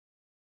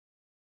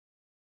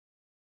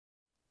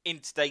In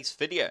today's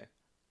video,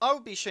 I will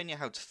be showing you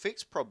how to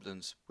fix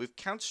problems with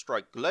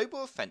Counter-Strike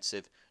Global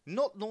Offensive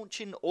not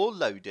launching or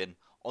loading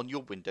on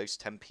your Windows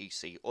 10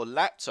 PC or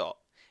laptop.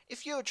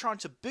 If you are trying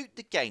to boot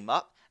the game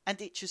up and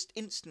it just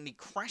instantly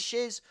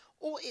crashes,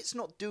 or it's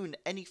not doing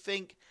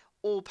anything,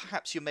 or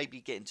perhaps you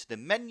maybe getting to the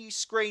menu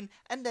screen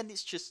and then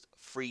it's just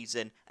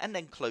freezing and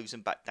then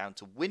closing back down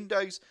to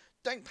Windows,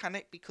 don't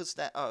panic because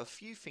there are a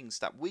few things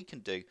that we can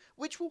do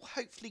which will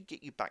hopefully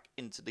get you back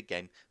into the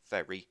game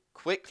very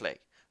quickly.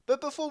 But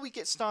before we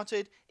get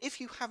started, if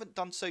you haven't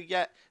done so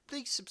yet,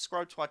 please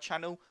subscribe to our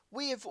channel.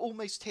 We have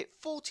almost hit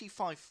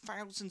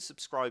 45,000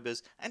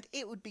 subscribers and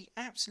it would be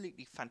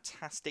absolutely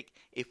fantastic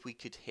if we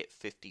could hit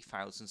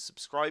 50,000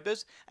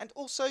 subscribers. And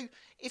also,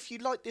 if you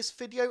like this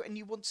video and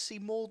you want to see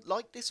more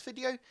like this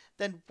video,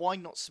 then why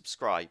not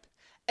subscribe?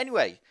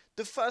 Anyway,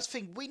 the first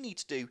thing we need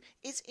to do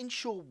is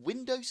ensure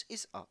Windows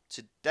is up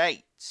to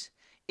date.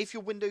 If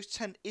your Windows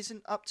 10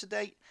 isn't up to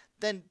date,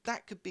 then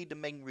that could be the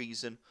main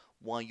reason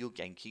why your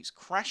game keeps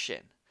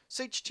crashing.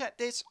 So to check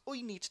this, all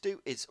you need to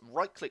do is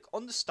right click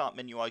on the start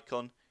menu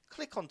icon,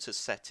 click onto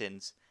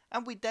settings,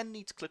 and we then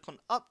need to click on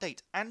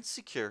update and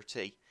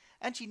security,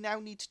 and you now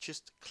need to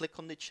just click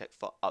on the check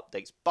for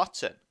updates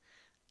button.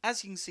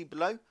 As you can see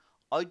below,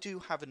 I do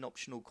have an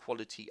optional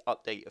quality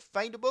update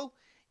available.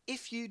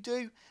 If you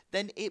do,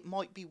 then it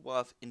might be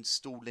worth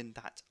installing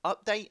that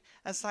update,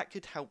 as that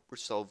could help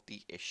resolve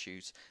the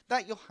issues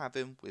that you're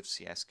having with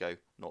CSGO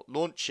not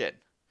launching.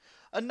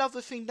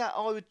 Another thing that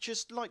I would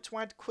just like to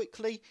add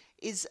quickly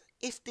is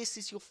if this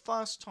is your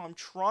first time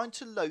trying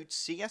to load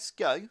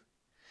CSGO,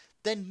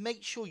 then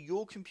make sure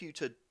your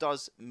computer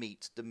does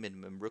meet the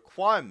minimum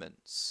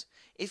requirements.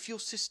 If your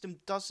system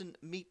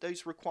doesn't meet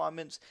those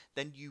requirements,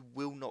 then you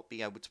will not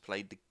be able to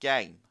play the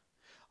game.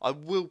 I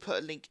will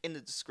put a link in the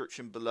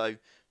description below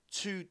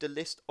to the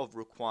list of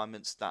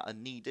requirements that are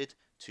needed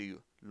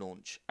to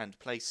launch and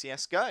play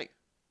CSGO.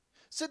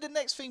 So the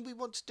next thing we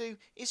want to do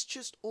is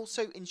just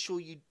also ensure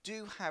you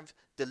do have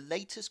the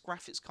latest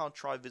graphics card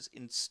drivers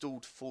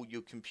installed for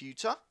your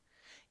computer.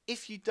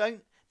 If you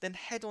don't, then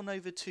head on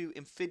over to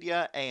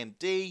Nvidia,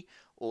 AMD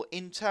or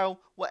Intel,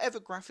 whatever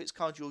graphics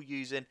card you're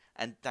using,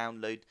 and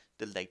download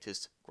the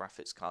latest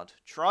graphics card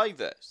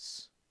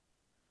drivers.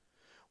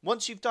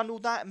 Once you've done all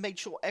that and made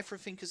sure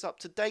everything is up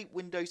to date,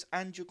 Windows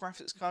and your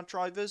graphics card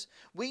drivers,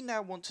 we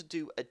now want to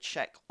do a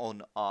check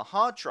on our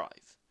hard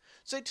drive.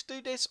 So to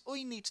do this, all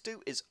you need to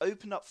do is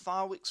open up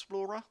File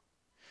Explorer.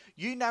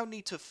 You now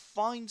need to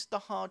find the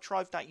hard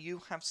drive that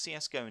you have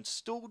CSGO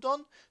installed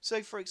on.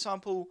 So for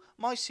example,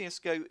 my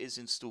CSGO is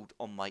installed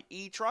on my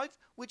E drive,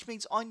 which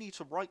means I need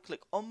to right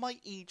click on my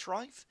E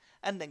drive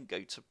and then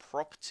go to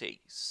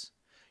Properties.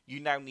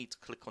 You now need to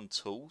click on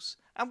Tools,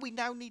 and we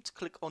now need to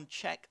click on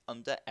Check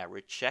under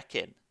Error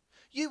Check-in.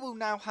 You will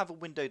now have a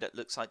window that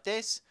looks like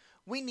this.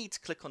 We need to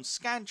click on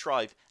Scan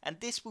Drive, and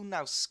this will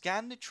now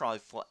scan the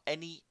drive for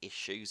any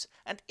issues,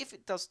 and if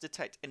it does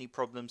detect any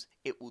problems,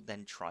 it will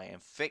then try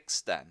and fix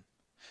them.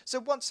 So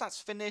once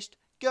that's finished,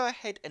 go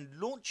ahead and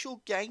launch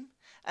your game,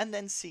 and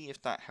then see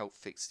if that helped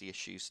fix the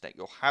issues that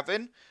you're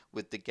having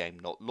with the game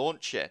not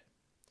launching.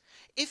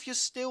 If you're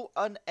still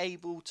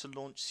unable to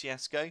launch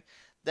CSGO,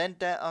 then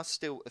there are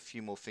still a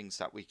few more things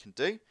that we can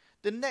do.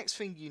 The next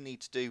thing you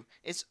need to do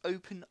is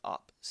open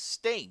up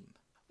Steam.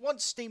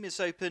 Once Steam is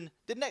open,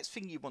 the next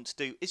thing you want to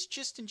do is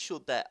just ensure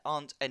there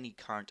aren't any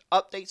current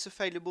updates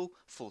available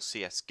for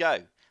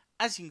CSGO.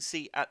 As you can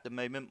see at the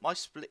moment, my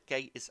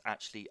Splitgate is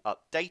actually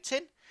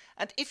updating,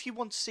 and if you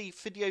want to see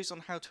videos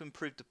on how to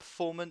improve the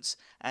performance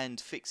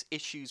and fix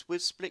issues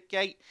with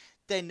Splitgate,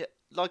 then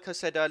like I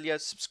said earlier,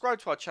 subscribe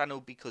to our channel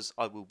because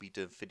I will be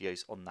doing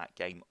videos on that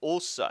game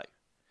also,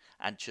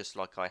 and just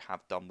like I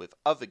have done with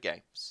other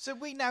games. So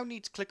we now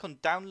need to click on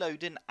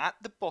downloading at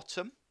the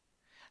bottom,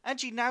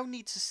 and you now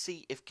need to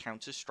see if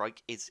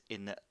Counter-Strike is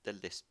in the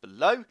list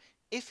below.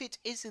 If it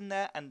is in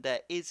there and there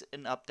is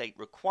an update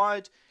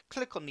required,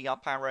 click on the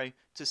up arrow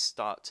to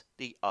start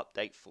the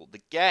update for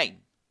the game.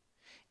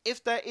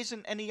 If there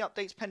isn't any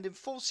updates pending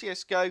for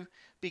CSGO,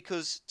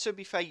 because to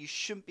be fair you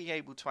shouldn't be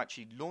able to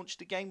actually launch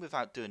the game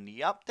without doing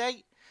the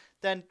update,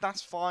 then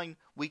that's fine,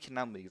 we can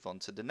now move on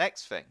to the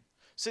next thing.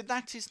 So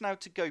that is now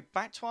to go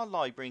back to our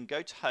library and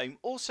go to home.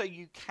 Also,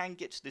 you can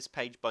get to this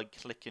page by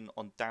clicking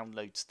on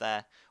downloads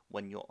there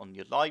when you're on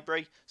your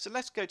library. So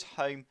let's go to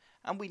home,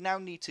 and we now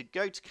need to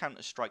go to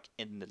Counter-Strike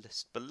in the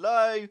list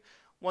below.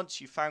 Once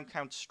you found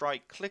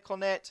Counter-Strike, click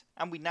on it,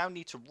 and we now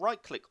need to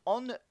right click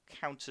on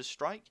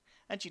Counter-Strike,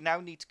 and you now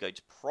need to go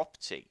to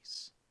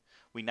Properties.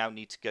 We now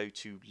need to go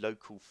to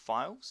Local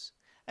Files,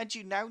 and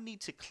you now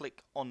need to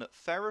click on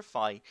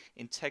Verify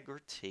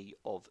Integrity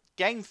of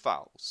Game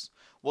Files.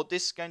 What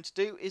this is going to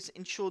do is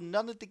ensure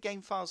none of the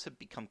game files have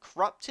become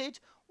corrupted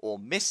or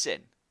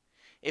missing.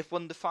 If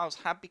one of the files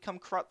have become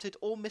corrupted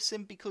or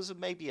missing because of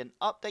maybe an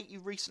update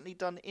you've recently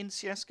done in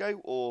CSGO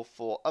or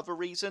for other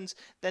reasons,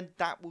 then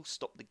that will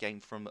stop the game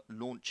from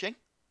launching.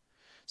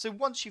 So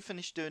once you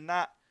finish doing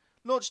that,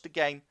 launch the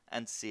game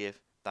and see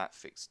if that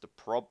fixed the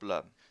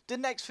problem. The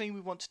next thing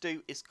we want to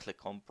do is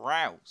click on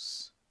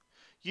Browse.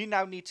 you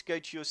now need to go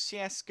to your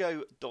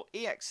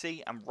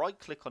csgo.exe and right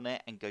click on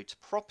it and go to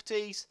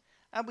properties,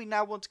 and we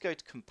now want to go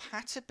to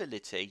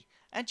compatibility,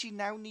 and you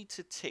now need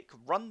to tick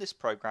run this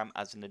program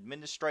as an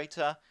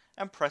administrator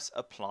and press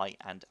apply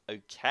and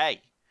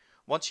OK.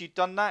 Once you've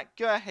done that,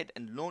 go ahead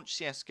and launch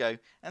CSGO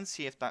and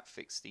see if that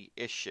fixed the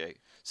issue.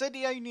 So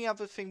the only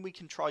other thing we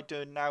can try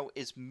doing now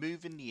is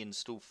moving the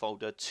install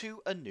folder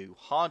to a new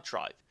hard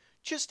drive,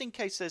 just in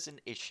case there's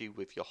an issue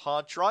with your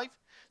hard drive.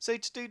 So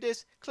to do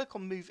this, click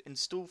on move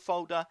install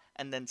folder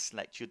and then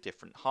select your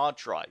different hard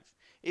drive.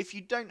 If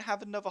you don't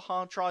have another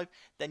hard drive,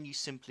 then you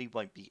simply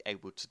won't be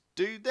able to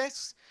do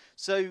this.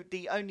 So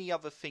the only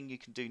other thing you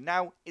can do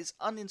now is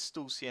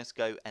uninstall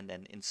CSGO and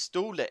then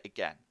install it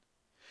again.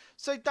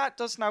 So that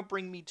does now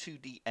bring me to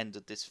the end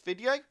of this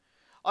video.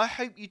 I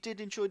hope you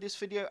did enjoy this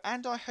video,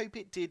 and I hope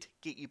it did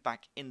get you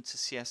back into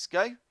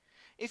CSGO.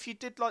 If you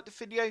did like the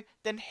video,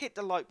 then hit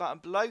the like button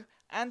below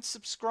and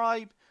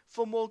subscribe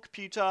for more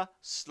computer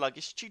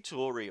sluggish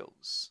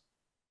tutorials.